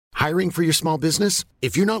Hiring for your small business?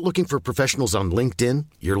 If you're not looking for professionals on LinkedIn,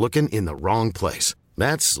 you're looking in the wrong place.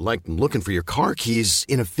 That's like looking for your car keys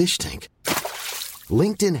in a fish tank.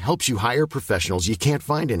 LinkedIn helps you hire professionals you can't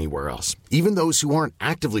find anywhere else, even those who aren't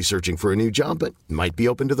actively searching for a new job but might be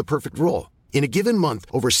open to the perfect role. In a given month,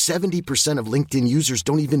 over 70% of LinkedIn users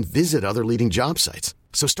don't even visit other leading job sites.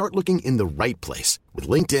 So start looking in the right place. With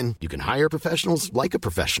LinkedIn, you can hire professionals like a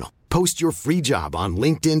professional. Post your free job on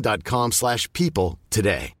linkedin.com/people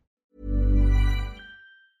today.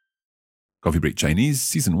 Coffee Break Chinese,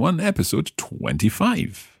 Season 1, Episode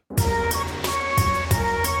 25.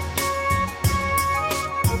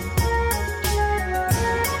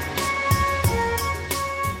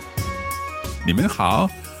 你们好，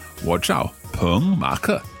我叫彭马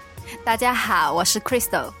克。大家好，我是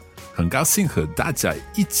Crystal。很高兴和大家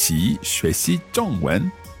一起学习中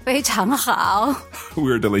文。非常好。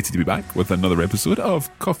We're delighted to be back with another episode of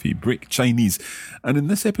Coffee Break Chinese. And in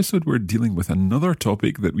this episode, we're dealing with another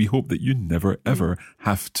topic that we hope that you never, ever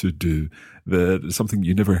have to do. Something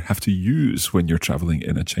you never have to use when you're traveling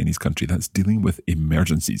in a Chinese country. That's dealing with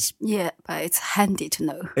emergencies. Yeah, but it's handy to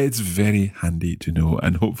know. It's very handy to know.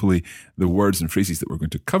 And hopefully the words and phrases that we're going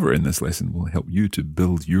to cover in this lesson will help you to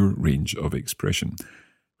build your range of expression.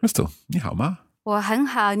 Crystal, 你好吗？我很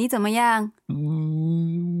好，你怎么样？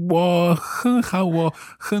我很好，我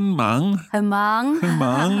很忙。很忙。很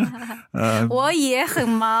忙。我也很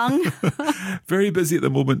忙。Very busy at the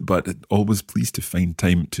moment, but always pleased to find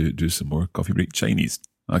time to do some more Coffee Break Chinese.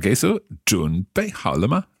 Okay, so 准备好了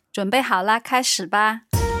吗？准备好啦，开始吧。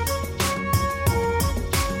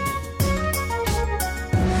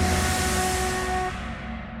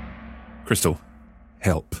Crystal,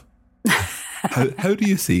 help. How do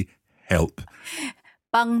you say help?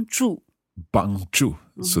 帮助。帮助.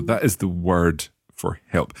 So that is the word for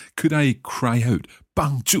help. Could I cry out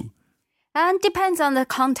帮助? And depends on the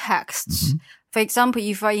context. For example,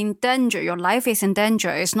 if you're in danger, your life is in danger,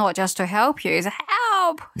 it's not just to help you, it's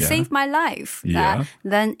help, save my life. Yeah.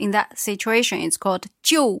 Then in that situation, it's called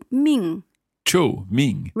救命. 救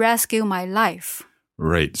命. Rescue my life.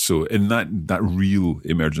 Right. So in that real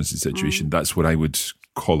emergency situation, that's what I would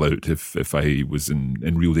call out if I was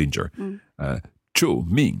in real danger. 救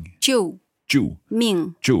命. 救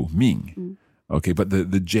命. 救命. Okay, but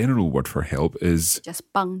the general word for help is just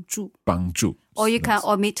帮助. 帮助. Or you can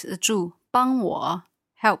omit the 助. 帮我.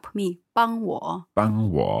 Help me. 帮我. 帮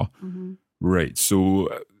我. Right. So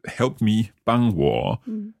help me. 帮我.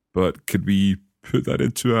 But could we put that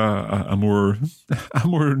into a more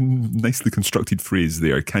nicely constructed phrase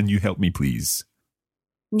there? Can you help me, please?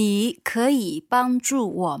 你可以帮助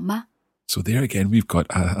我吗? So there again, we've got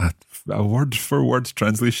a word-for-word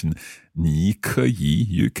translation. 你可以,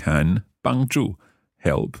 you can, 帮助,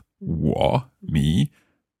 help, 我, me,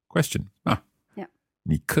 question. Yeah.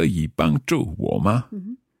 你可以帮助我吗?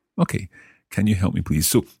 Okay, can you help me please?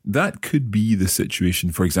 So that could be the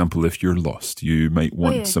situation, for example, if you're lost, you might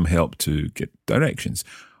want some help to get directions.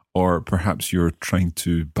 Or perhaps you're trying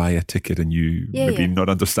to buy a ticket and you maybe not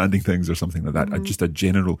understanding things or something like that. Just a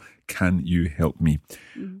general, can you help me?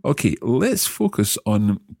 Okay, let's focus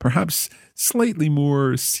on perhaps slightly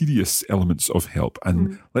more serious elements of help.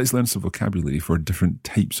 And let's learn some vocabulary for different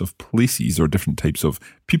types of places or different types of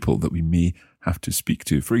people that we may have to speak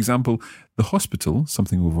to. For example, the hospital,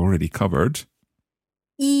 something we've already covered.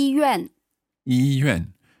 医院. 医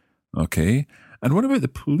院. Okay. And what about the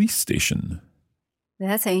police station?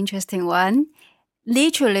 That's an interesting one.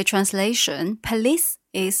 Literally translation, police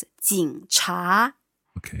is 警察.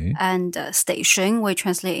 Okay. And station we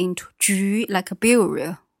translate into 局, like a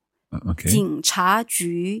bureau. Okay. 警察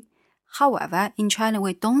局. However, in China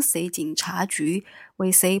we don't say 警察局,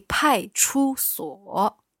 we say 派出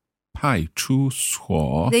所. 派出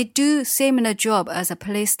所. They do similar job as a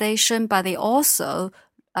police station, but they also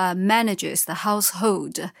manages the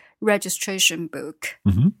household registration book.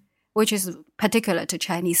 Which is particular to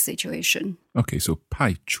Chinese situation. Okay, so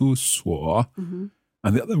派出所.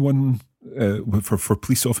 And the other one for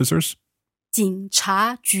police officers? 警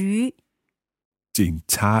察局. 警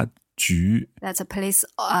察局. That's a police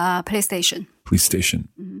station. Police station.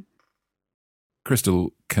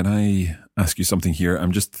 Crystal, can I ask you something here?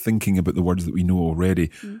 I'm just thinking about the words that we know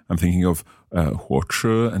already. I'm thinking of 火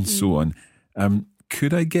车 and so on.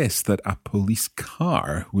 Could I guess that a police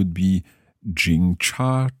car would be 警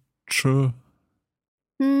察车?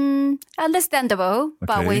 Understandable,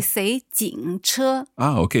 but we say 警车.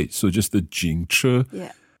 Okay, so just the 警车.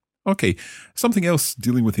 Yeah. Okay, something else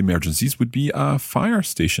dealing with emergencies would be a fire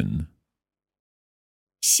station.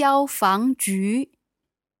 消防局.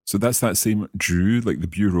 So that's that same 局, like the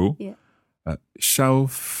bureau. Yeah. 消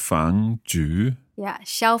防局. Yeah,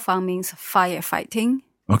 消防 means firefighting.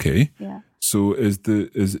 Okay. Yeah. So is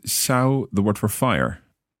消 the word for fire?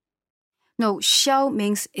 No, 消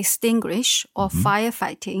means extinguish or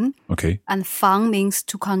firefighting. Okay. And 防 means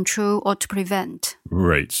to control or to prevent.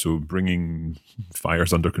 Right. So bringing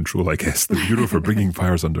fires under control, I guess. The Bureau for bringing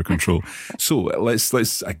fires under control. So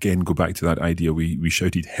let's again go back to that idea. We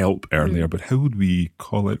shouted help earlier, but how would we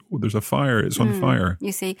call it? Oh, there's a fire. It's on fire.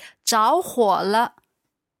 You see, 着火了.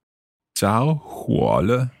着火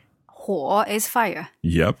了. 火 is fire.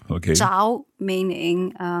 Yep. Okay. 着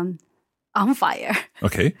meaning on fire.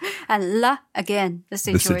 Okay. And 了 again, the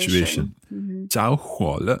situation. 着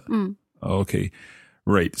火了. Okay.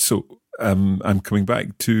 Right. So I'm coming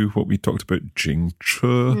back to what we talked about, 警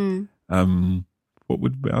车. What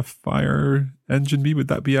would a fire engine be? Would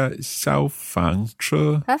that be a 消防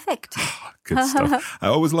车? Perfect. Good stuff. I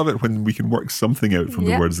always love it when we can work something out from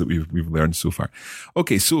the words that we've learned so far.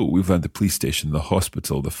 Okay, so we've learned the police station, the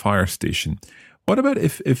hospital, the fire station. What about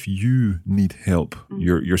if you need help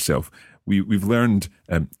yourself? We've learned,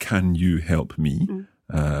 can you help me?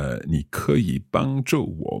 你可以帮助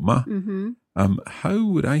我吗? How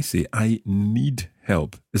would I say I need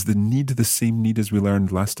help? Is the need the same need as we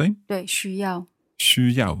learned last time? 对，需要.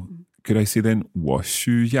 需要. Could I say then, 我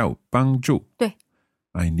需要帮助? 对.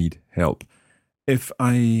 I need help. If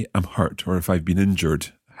I am hurt or if I've been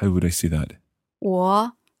injured, how would I say that?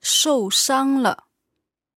 我受伤了.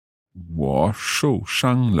 我受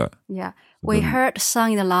伤了. Yeah, we heard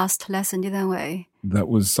伤 in the last lesson, didn't we? That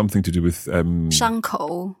was something to do with 伤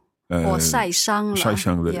口 or 晒伤了. 晒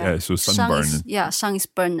伤了, yeah, so sunburn. 伤 is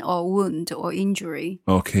burn or wound or injury.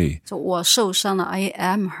 Okay. So 我受伤了, I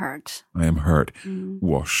am hurt. I am hurt.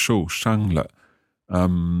 我受伤了.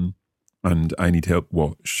 And I need help.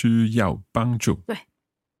 我需要帮助. 对.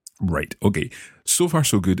 Right. Okay. So far,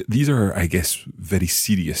 so good. These are, I guess, very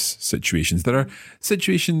serious situations. There are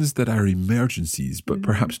situations that are emergencies, but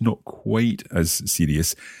perhaps not quite as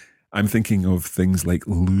serious. I'm thinking of things like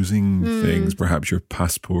losing things, perhaps your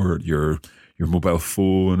passport, your mobile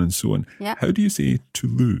phone, and so on. Yeah. How do you say to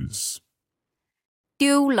lose?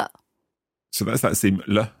 丢了. So that's that same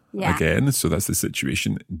le again. So that's the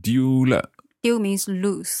situation. 丢了. 丢 means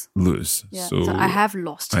lose. Lose. Yeah. So I have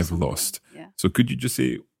lost. I've lost. Yeah. So could you just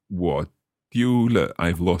say 我丢了,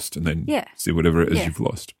 I've lost, and then say whatever it is you've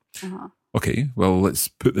lost? Okay, well, let's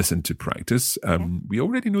put this into practice. We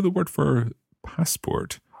already know the word for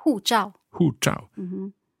passport. 护照. 护照.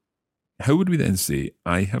 How would we then say,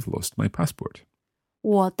 I have lost my passport?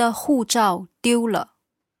 我的护照丢了.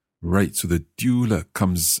 Right, so the 丢了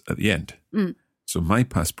comes at the end. So my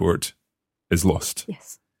passport is lost.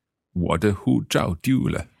 Yes. 我的护照丢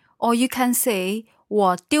了. Or you can say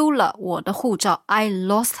我丢了我的护照. I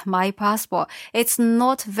lost my passport. It's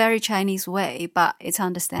not very Chinese way, but it's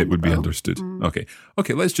understandable. It would be understood.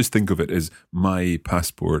 Okay, let's just think of it as my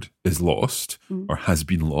passport is lost or has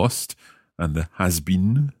been lost, and the has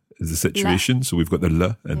been is the situation. So we've got the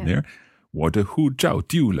le in there. 我的护照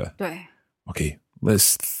丢了. 对. Okay,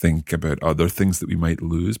 let's think about other things that we might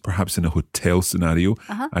lose. Perhaps in a hotel scenario,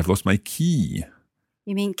 I've lost my key.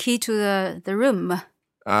 You mean key to the room?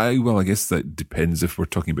 Well, I guess that depends if we're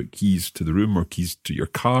talking about keys to the room or keys to your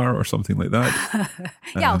car or something like that.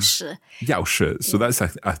 钥匙. 钥匙. So that's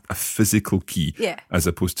a physical key as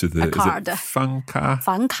opposed to the card. Is it 房卡?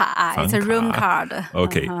 房卡. It's a room card.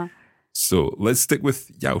 Okay. So let's stick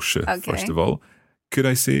with 钥匙 first of all. Could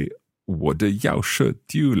I say 我的钥匙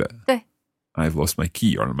丢了? 对. I've lost my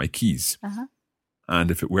key or my keys.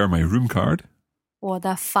 And if it were my room card? 我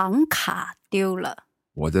的房卡丢了.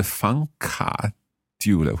 我的房卡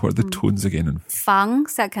丢了. What are the tones again? 房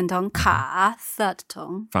second tone, 卡 third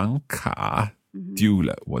tone. 房卡丢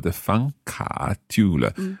了. 我的房卡丢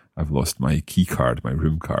了. I've lost my key card, my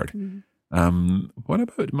room card. What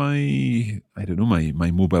about my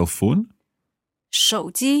mobile phone?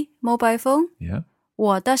 手机 mobile phone. Yeah.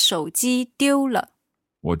 我的手机丢了.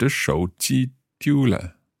 我的手机丢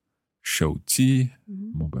了. 手机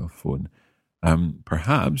mobile phone.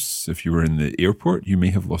 Perhaps if you were in the airport, you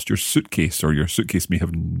may have lost your suitcase or your suitcase may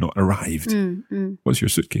have not arrived. What's your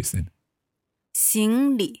suitcase then?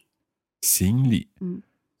 行李. 行李.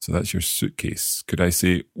 So that's your suitcase. Could I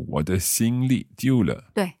say 我的行李丢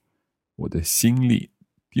了? 对. 我的行李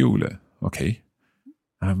丢了. Okay.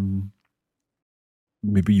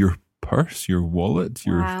 Maybe your purse, your wallet,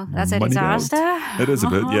 your Wow, that's a money disaster. belt. It is a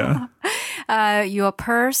bit, yeah. Your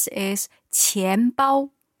purse is 钱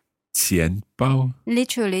包. 钱包.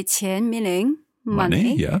 Literally 钱 meaning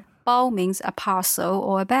money. Yeah. 包 means a parcel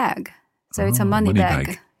or a bag. So it's a money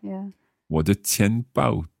bag. Yeah. 我的钱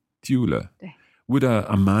包丢了. 对. Would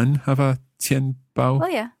a man have a 钱包? Oh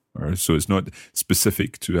yeah. Or so it's not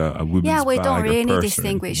specific to a woman's bag. Yeah, we don't or really purse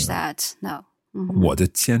distinguish that. No. 我的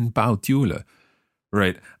钱包丢了.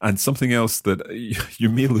 Right. And something else that you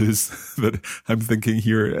may lose that I'm thinking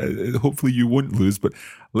here, hopefully you won't lose, but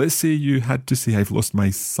let's say you had to say, I've lost my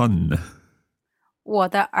son. 我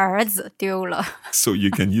的儿子丢了. So you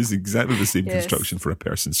can use exactly the same construction for a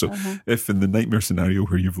person. So if in the nightmare scenario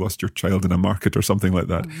where you've lost your child in a market or something like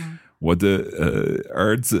that, 我的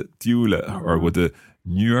儿子丢了, or 我的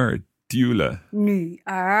女儿丢了. 女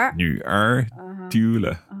儿丢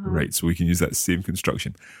了. Right, so we can use that same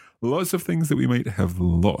construction. Lots of things that we might have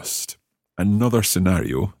lost. Another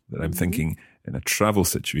scenario that I'm thinking in a travel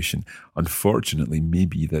situation, unfortunately, may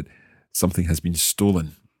be that something has been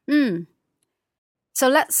stolen. So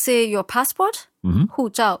let's say your passport, 护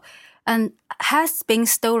照, and has been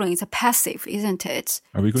stolen. It's a passive, isn't it?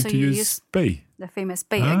 Are we going to use 被? The famous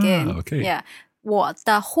被 again. Okay. Yeah. 我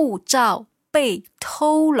的护照被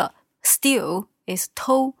偷了. Steal is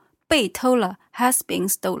偷, 被偷了 has been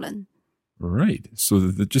stolen. Right.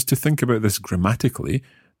 So just to think about this grammatically,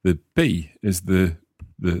 the 被 is the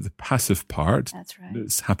passive part. That's right.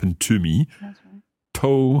 It's happened to me. That's right.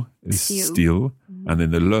 偷 is steal, and then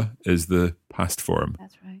the 了 is the past form.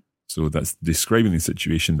 That's right. So that's describing the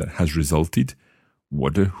situation that has resulted. 我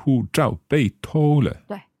的护照被偷了.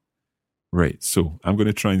 对. Right, so I'm going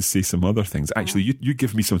to try and say some other things. Actually, you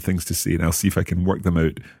give me some things to say and I'll see if I can work them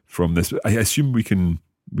out from this. I assume we can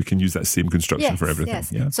use that same construction for everything.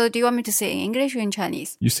 Yes. Yeah? So do you want me to say in English or in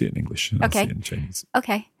Chinese? You say it in English and I'll say it in Chinese.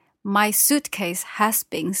 Okay. My suitcase has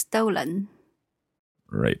been stolen.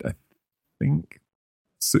 Right, I think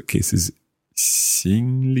suitcase is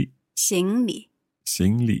行李. 行李.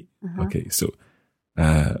 行李. Okay, so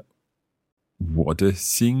我的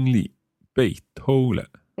行李被偷了.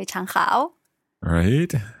 非常好.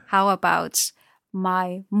 Right. How about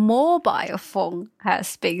my mobile phone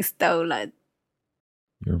has been stolen?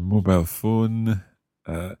 Your mobile phone.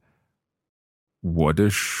 我的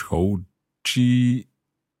手机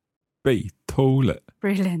被偷了.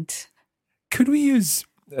 Brilliant. Could we use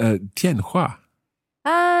电话?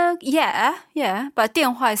 Yeah. But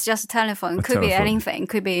电话 is just a telephone. Could be anything.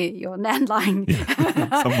 Could be your landline.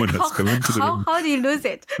 Yeah. Someone has come into the room. How do you lose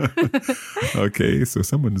it? Okay, so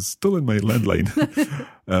someone's stolen my landline.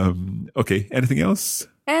 Okay, anything else?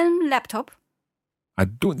 And laptop. I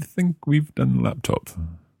don't think we've done laptop.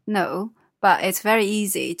 No, but it's very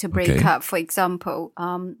easy to break up. For example,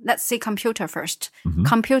 let's say computer first.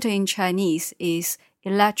 Computer in Chinese is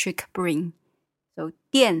electric brain. So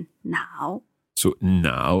电脑. So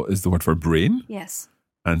now is the word for brain. Yes.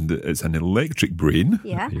 And it's an electric brain.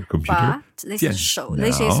 Yeah. Your computer. But this is 手.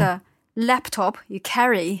 This is a laptop you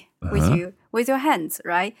carry with your hands,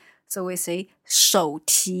 right? So we say 手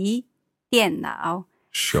提电脑.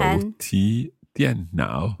 手提电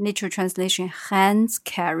脑. Literal translation, hands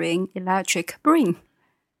carrying electric brain.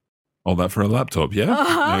 All that for a laptop,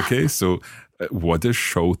 yeah? Okay, so 我的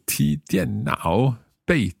手提电脑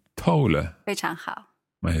被偷了. 非常好.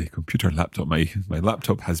 My computer laptop, my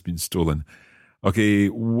laptop has been stolen. Okay,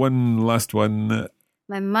 one last one.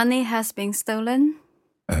 My money has been stolen.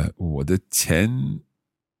 我的钱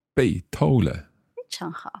被偷了. 非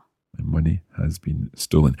常好. My money has been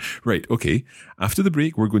stolen. Right, okay. After the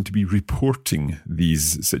break, we're going to be reporting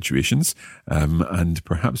these situations, and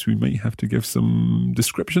perhaps we might have to give some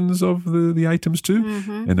descriptions of the items too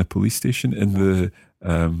in a police station. In the,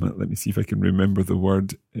 let me see if I can remember the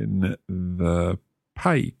word, in the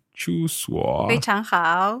派出所. 非常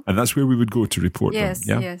好. And that's where we would go to report them.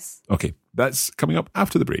 Yeah? Yes. Okay, that's coming up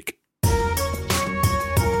after the break.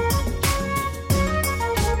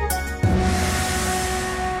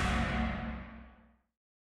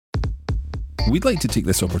 We'd like to take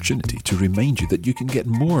this opportunity to remind you that you can get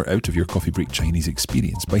more out of your Coffee Break Chinese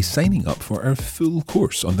experience by signing up for our full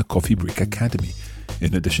course on the Coffee Break Academy.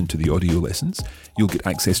 In addition to the audio lessons, you'll get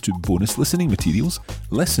access to bonus listening materials,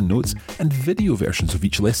 lesson notes, and video versions of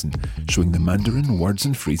each lesson, showing the Mandarin words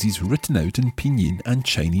and phrases written out in Pinyin and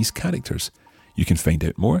Chinese characters. You can find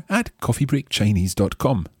out more at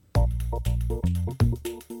coffeebreakchinese.com.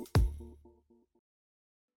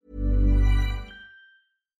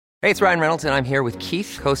 Hey, it's Ryan Reynolds, and I'm here with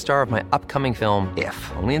Keith, co-star of my upcoming film, If,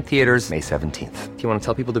 only in theaters May 17th. Do you want to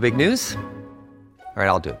tell people the big news? All right,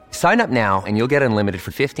 I'll do it. Sign up now and you'll get unlimited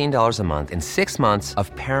for $15 a month and 6 months of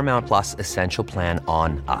Paramount Plus Essential Plan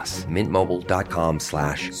on us.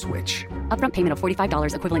 MintMobile.com/switch. Upfront payment of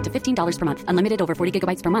 $45 equivalent to $15 per month. Unlimited over 40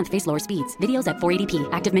 gigabytes per month. Face lower speeds. Videos at 480p.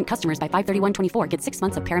 Active Mint customers by 531.24 get 6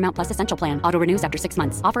 months of Paramount Plus Essential Plan. Auto renews after 6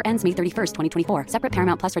 months. Offer ends May 31st, 2024. Separate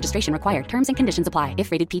Paramount Plus registration required. Terms and conditions apply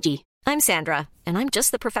if rated PG. I'm Sandra, and I'm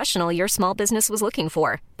just the professional your small business was looking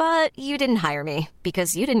for. But you didn't hire me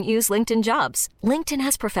because you didn't use LinkedIn Jobs. LinkedIn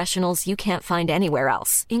has professionals you can't find anywhere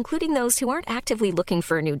else, including those who aren't actively looking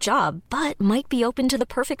for a new job, but might be open to the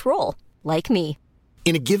perfect role, like me.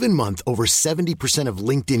 In a given month, over 70% of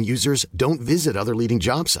LinkedIn users don't visit other leading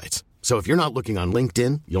job sites. So if you're not looking on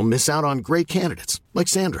LinkedIn, you'll miss out on great candidates like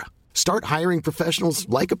Sandra. Start hiring professionals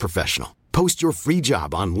like a professional. Post your free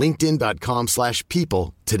job on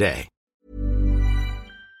linkedin.com/people today.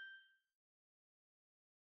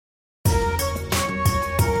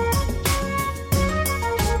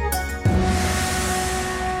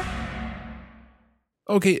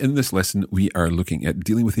 Okay, in this lesson, we are looking at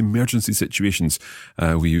dealing with emergency situations.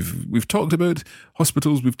 We've talked about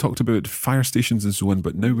hospitals, we've talked about fire stations and so on,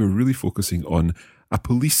 but now we're really focusing on a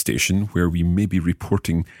police station where we may be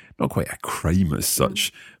reporting not quite a crime as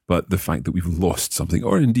such, but the fact that we've lost something,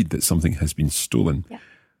 or indeed that something has been stolen. Yeah.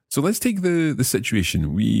 So let's take the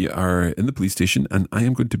situation. We are in the police station, and I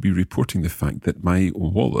am going to be reporting the fact that my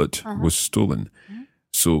wallet was stolen.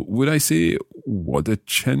 So would I say, 我的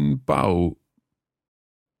钱包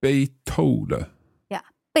被偷了? Yeah,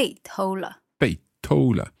 被偷了. 被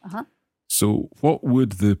偷了. So what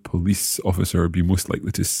would the police officer be most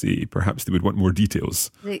likely to say? Perhaps they would want more details.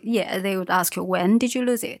 They would ask you, when did you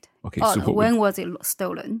lose it? Okay, so when was it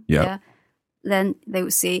stolen? Yeah. Then they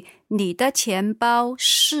would say, 你的钱包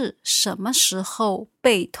是什么时候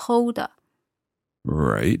被偷的?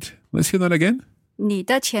 Right. Let's hear that again. 你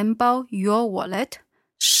的钱包, your wallet,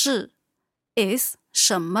 is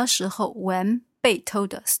什么时候 when 被偷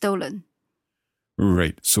的 stolen.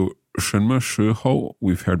 Right. So 什么时候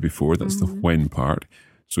we've heard before. That's the when part.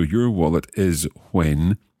 So your wallet is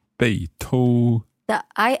when 被偷.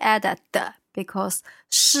 I added 的 because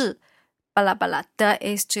是 blah blah blah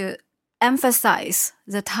is to emphasize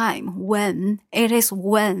the time when it is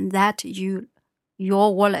when that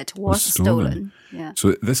your wallet was stolen. Yeah.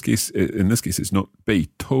 So in this case it's not 被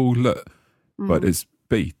偷了, but it's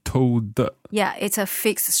被偷的. Yeah, it's a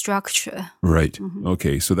fixed structure. Right.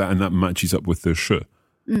 Okay. So that matches up with the 是.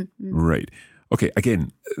 Right. Okay,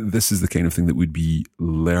 again, this is the kind of thing that we'd be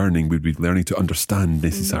learning to understand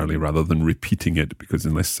necessarily rather than repeating it, because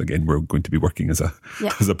unless, again, we're going to be working as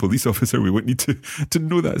a police officer, we won't need to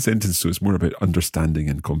know that sentence. So it's more about understanding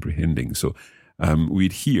and comprehending. So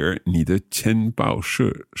we'd hear 你的钱包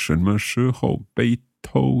是什么时候被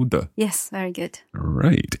偷的? Yes, very good.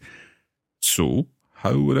 Right. So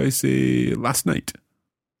how would I say last night?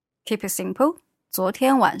 Keep it simple. 昨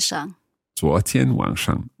天晚上. 昨天晚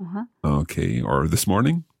上. Okay, or this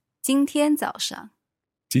morning? 今天早上.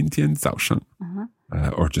 今天早上.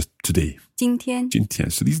 Or just today? 今天. 今天.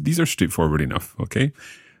 So these are straightforward enough, okay?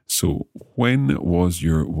 So when was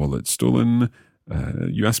your wallet stolen?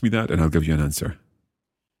 You ask me that and I'll give you an answer.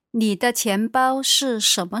 你的钱包是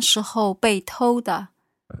什么时候被偷的?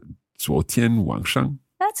 昨天晚上.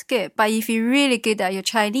 That's good, but if you're really good at your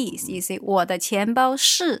Chinese, you say 我的钱包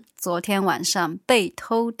是昨天晚上被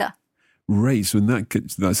偷的. Right, so in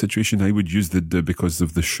that situation, I would use the because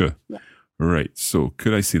of the 是. Yeah. Right, so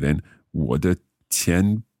could I say then, 我的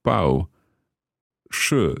钱包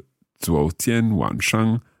是昨天晚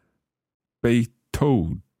上被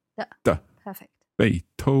偷的. Perfect. 被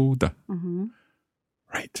偷的.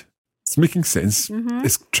 Right. It's making sense.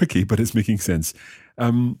 It's tricky, but it's making sense.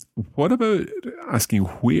 What about asking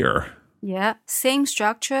where? Yeah, same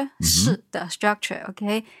structure, 是的 structure,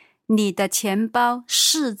 okay? 你的钱包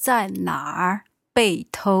是在哪儿被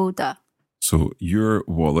偷的? So your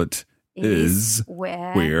wallet is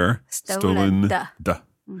where stolen 的.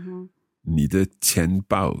 你的钱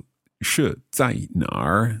包是在哪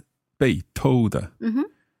儿被偷的?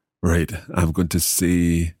 Right, I'm going to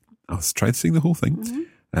say, I'll try to sing the whole thing.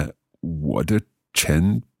 我的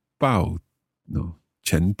钱包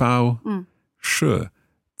是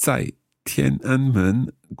在天安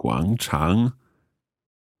门广场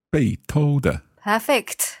被偷的.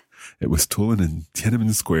 Perfect. It was stolen in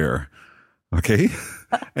Tiananmen Square. Okay.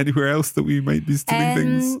 Anywhere else that we might be stealing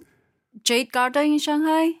things? Jade Garden in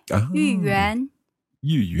Shanghai. Yuyuan.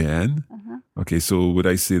 Yuyuan. Okay, so would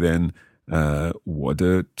I say then, 我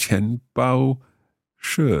的钱包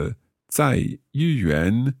是在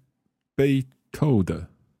Yuyuan被偷的.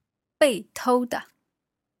 被偷的.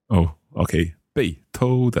 Oh, okay. 被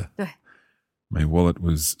偷的. 对. My wallet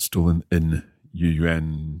was stolen in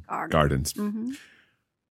Yuyuan Gardens.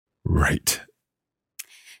 Right.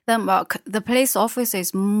 Then, Mark, the police officer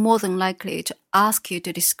is more than likely to ask you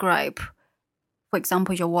to describe, for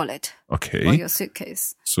example, your wallet Okay. or your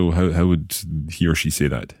suitcase. So how would he or she say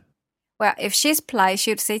that? Well, if she's polite,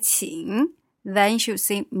 she would say 请, then she would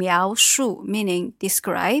say 描述, meaning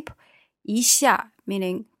describe, 一下,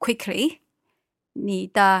 meaning quickly, 你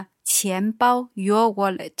的钱包, your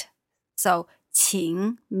wallet. So,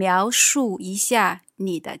 请描述一下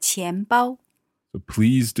你的钱包. So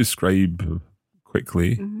please describe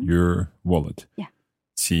quickly your wallet. Yeah.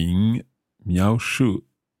 请描述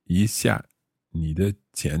一下你的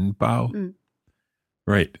钱包.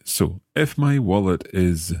 Right. So if my wallet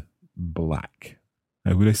is black,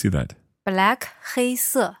 how would I say that? Black, 黑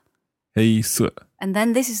色. 黑色. And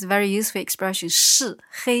then this is a very useful expression, 是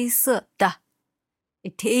黑色的.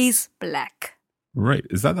 It is black. Right.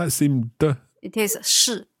 Is that same the? It is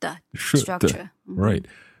是的是的. structure. Right.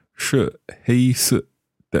 是黑色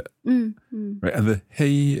的. Right. And the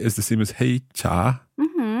黑 is the same as 黑茶.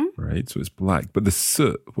 Right. So it's black. But the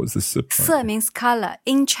色, what's the 色 part? 色 means color.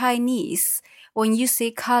 In Chinese, when you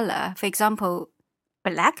say color, for example,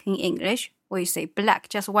 black in English, we say black,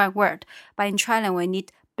 just one word. But in China, we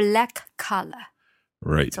need black color.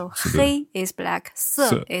 Right. So 黑 is black,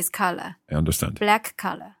 色 is color. I understand. Black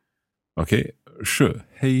color. Okay. 是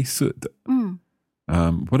黑色的.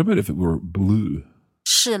 What about if it were blue?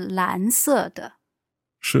 是蓝色的.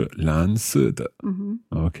 是蓝色的.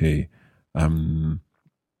 Okay. I'm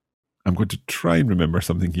going to try and remember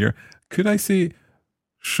something here. Could I say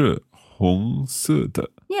是红色的?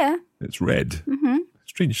 Yeah. It's red.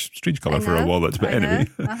 Strange color for a know, wallet, but I anyway.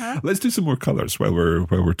 know. Let's do some more colors while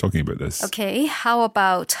we're talking about this. Okay, how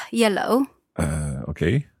about yellow?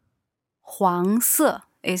 Okay. 黄色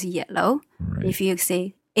is yellow. Right. If you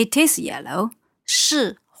say it is yellow,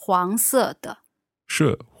 是黄色的.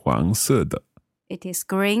 是黄色的. It is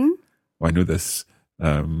green. Oh, I know this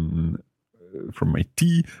from my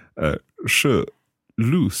tea. 是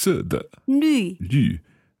绿色的.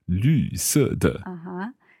 绿色的.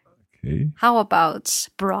 Okay. How about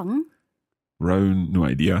brown? Brown, no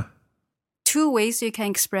idea. Two ways you can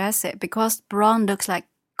express it because brown looks like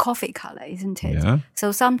coffee color, isn't it? Yeah.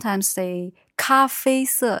 So sometimes say 咖啡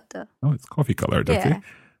色的. Oh, it's coffee coloured, okay.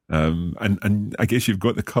 Yeah. And I guess you've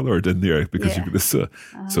got the coloured in there because you've got the 色.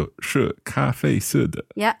 So 是咖啡色的.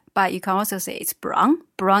 Yeah, but you can also say it's brown.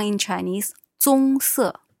 Brown in Chinese, 棕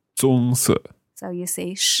色. 棕色. So you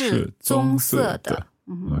say 是棕色的.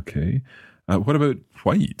 Okay. What about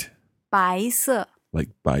white? 白色.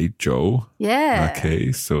 Like 白粥. Yeah.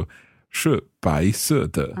 Okay, so 是白色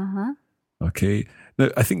的. Okay. Now,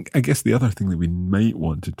 I guess the other thing that we might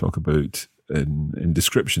want to talk about in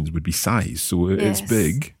descriptions would be size. So it's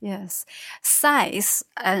big. Yes. Size,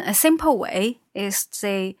 a simple way is to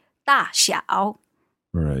say 大小.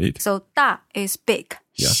 Right. So 大 is big,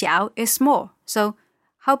 小 is small. So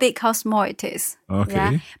how big, how small it is. Okay.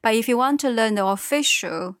 Yeah? But if you want to learn the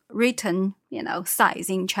official written, size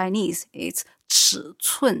in Chinese, it's 尺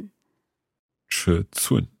寸. 尺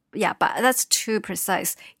寸. Yeah, but that's too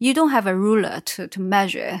precise. You don't have a ruler to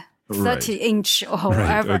measure 30 inch or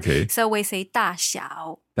whatever. Okay. So we say 大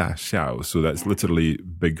小. 大小. So that's literally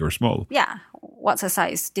big or small. Yeah. What's the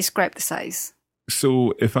size? Describe the size.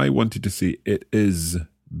 So if I wanted to say it is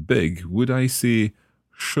big, would I say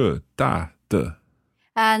是大的?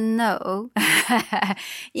 No.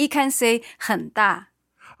 You can say 很大.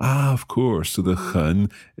 Ah, of course. So the 很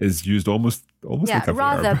is used almost like a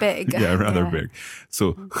rather verb. big. Yeah, rather big.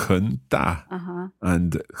 So 很大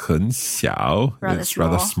and 很小, it's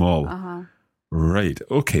rather small. Right.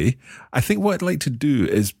 Okay. I think what I'd like to do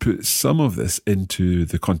is put some of this into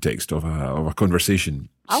the context of a conversation.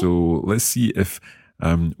 So let's see if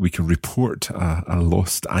we can report a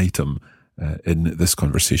lost item in this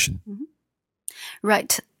conversation.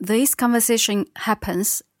 Right. This conversation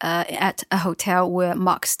happens at a hotel where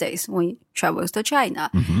Mark stays when he travels to China.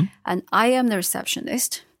 And I am the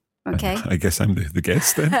receptionist. Okay. I guess I'm the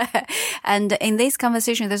guest then. And in this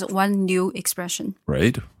conversation, there's one new expression.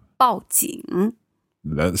 Right. 报警.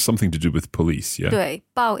 That's something to do with police, yeah? 对,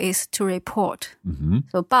 报 is to report.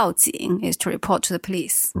 So 报警 is to report to the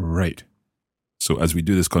police. Right. So as we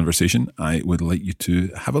do this conversation, I would like you to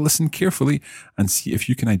have a listen carefully and see if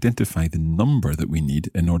you can identify the number that we need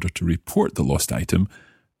in order to report the lost item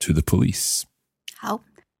to the police. 好。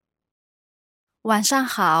晚上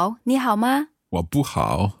好，你好吗？我不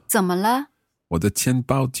好，怎么了？我的钱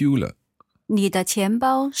包丢了。你的钱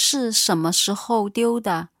包是什么时候丢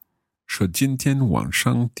的？是今天晚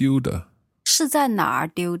上丢的。是在哪儿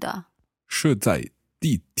丢的？是在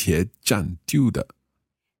地铁站丢的。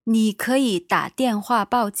你可以打电话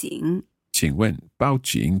报警。请问报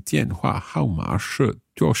警电话号码是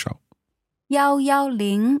多少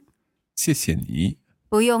110谢谢你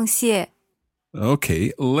不用谢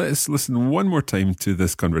Okay, let's listen one more time to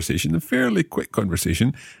this conversation, a fairly quick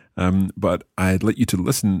conversation, but I'd like you to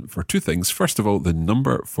listen for two things. First of all, the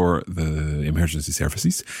number for the emergency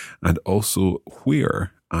services and also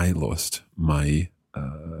where I lost my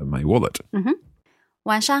wallet.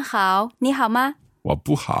 晚上好，你好吗？我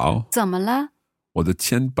不好。怎么了？我的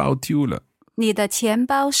钱包丢了。你的钱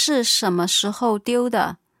包是什么时候丢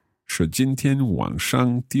的？是今天晚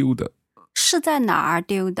上丢的。是在哪儿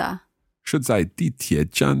丢的？是在地铁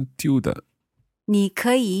站丢的。你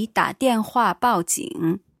可以打电话报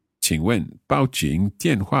警。请问报警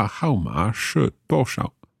电话号码是多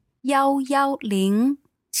少110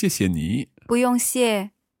谢谢你。不用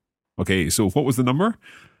谢。Okay, so what was the number?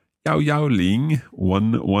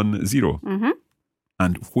 110-110.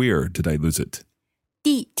 And where did I lose it?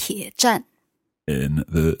 地铁站。In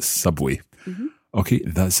the subway. Okay,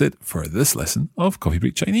 that's it for this lesson of Coffee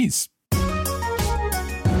Break Chinese.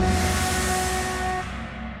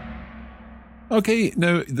 Okay,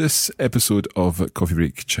 now this episode of Coffee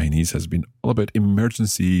Break Chinese has been all about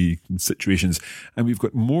emergency situations, and we've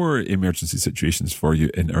got more emergency situations for you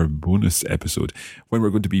in our bonus episode when we're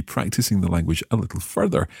going to be practicing the language a little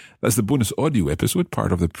further. That's the bonus audio episode,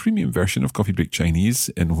 part of the premium version of Coffee Break Chinese,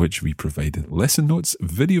 in which we provide lesson notes,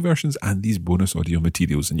 video versions, and these bonus audio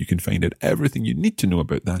materials, and you can find out everything you need to know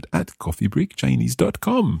about that at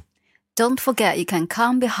coffeebreakchinese.com. Don't forget you can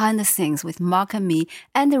come behind the scenes with Mark and me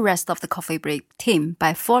and the rest of the Coffee Break team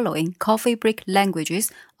by following Coffee Break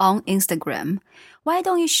Languages on Instagram. Why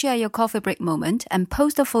don't you share your coffee break moment and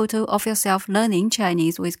post a photo of yourself learning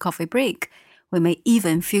Chinese with Coffee Break? We may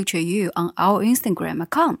even feature you on our Instagram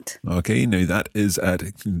account. Okay, now that is at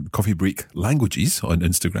Coffee Break Languages on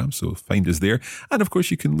Instagram, so find us there. And of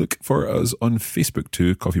course, you can look for us on Facebook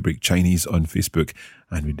too, Coffee Break Chinese on Facebook,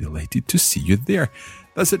 and we're delighted to see you there.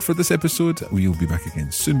 That's it for this episode. We'll be back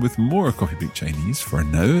again soon with more Coffee Break Chinese. For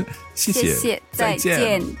now, 谢谢，谢谢，再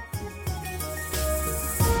见。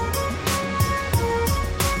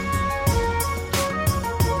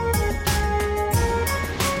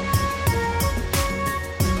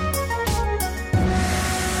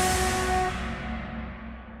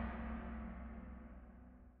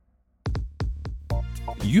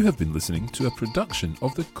You have been listening to a production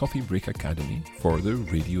of the Coffee Break Academy for the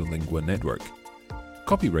Radiolingua Network.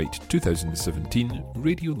 Copyright 2017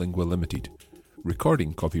 Radiolingua Limited.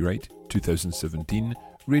 Recording copyright 2017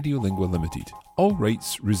 Radiolingua Limited. All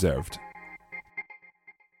rights reserved.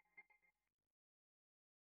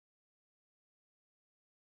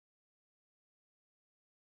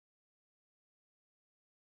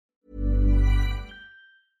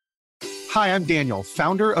 Hi, I'm Daniel,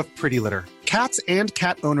 founder of Pretty Litter. Cats and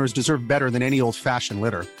cat owners deserve better than any old-fashioned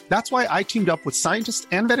litter. That's why I teamed up with scientists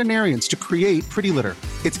and veterinarians to create Pretty Litter.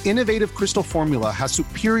 Its innovative crystal formula has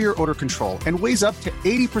superior odor control and weighs up to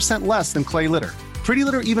 80% less than clay litter. Pretty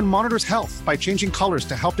Litter even monitors health by changing colors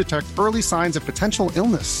to help detect early signs of potential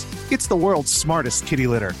illness. It's the world's smartest kitty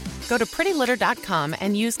litter. Go to prettylitter.com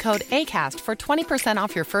and use code ACAST for 20%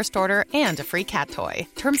 off your first order and a free cat toy.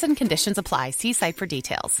 Terms and conditions apply. See site for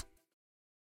details.